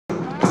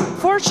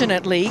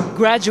Unfortunately,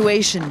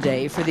 graduation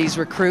day for these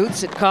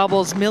recruits at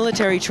Kabul's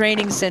military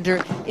training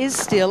center is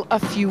still a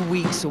few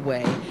weeks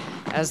away,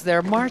 as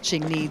their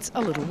marching needs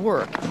a little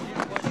work.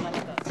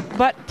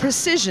 But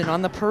precision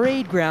on the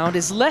parade ground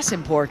is less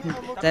important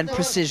than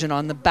precision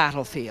on the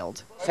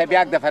battlefield.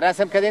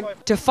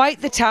 To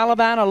fight the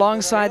Taliban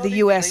alongside the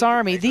U.S.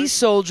 Army, these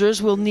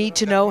soldiers will need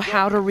to know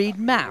how to read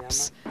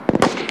maps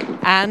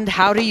and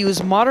how to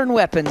use modern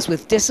weapons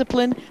with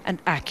discipline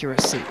and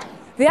accuracy.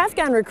 The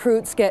Afghan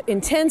recruits get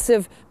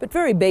intensive but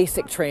very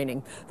basic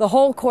training. The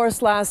whole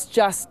course lasts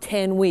just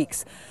 10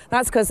 weeks.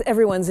 That's because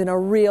everyone's in a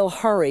real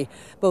hurry.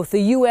 Both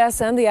the U.S.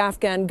 and the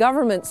Afghan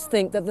governments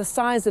think that the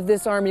size of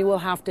this army will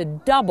have to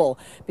double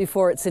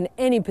before it's in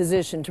any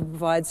position to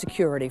provide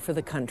security for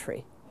the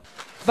country.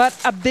 But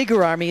a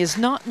bigger army is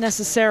not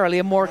necessarily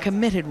a more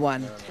committed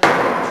one.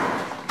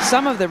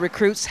 Some of the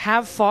recruits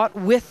have fought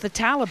with the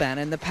Taliban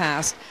in the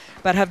past,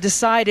 but have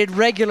decided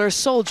regular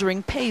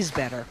soldiering pays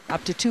better,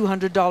 up to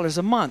 $200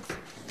 a month.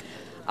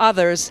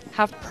 Others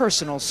have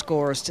personal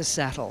scores to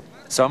settle.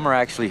 Some are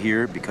actually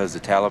here because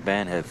the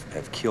Taliban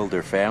have killed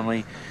their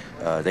family.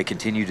 They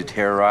continue to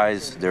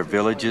terrorize their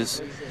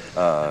villages,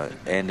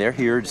 and they're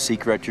here to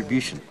seek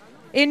retribution.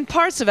 In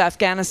parts of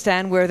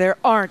Afghanistan where there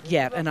aren't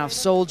yet enough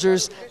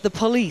soldiers, the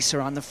police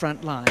are on the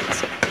front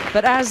lines.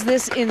 But as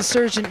this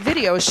insurgent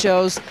video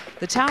shows,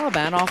 the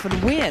Taliban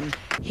often win.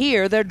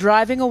 Here, they're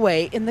driving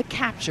away in the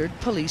captured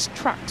police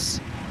trucks.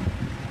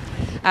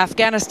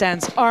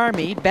 Afghanistan's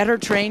army, better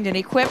trained and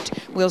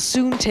equipped, will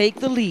soon take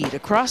the lead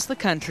across the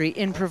country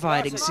in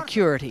providing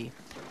security.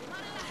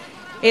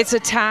 It's a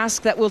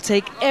task that will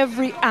take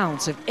every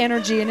ounce of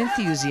energy and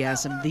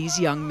enthusiasm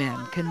these young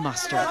men can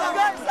muster.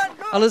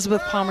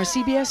 Elizabeth Palmer,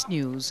 CBS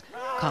News,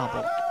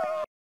 Kabul.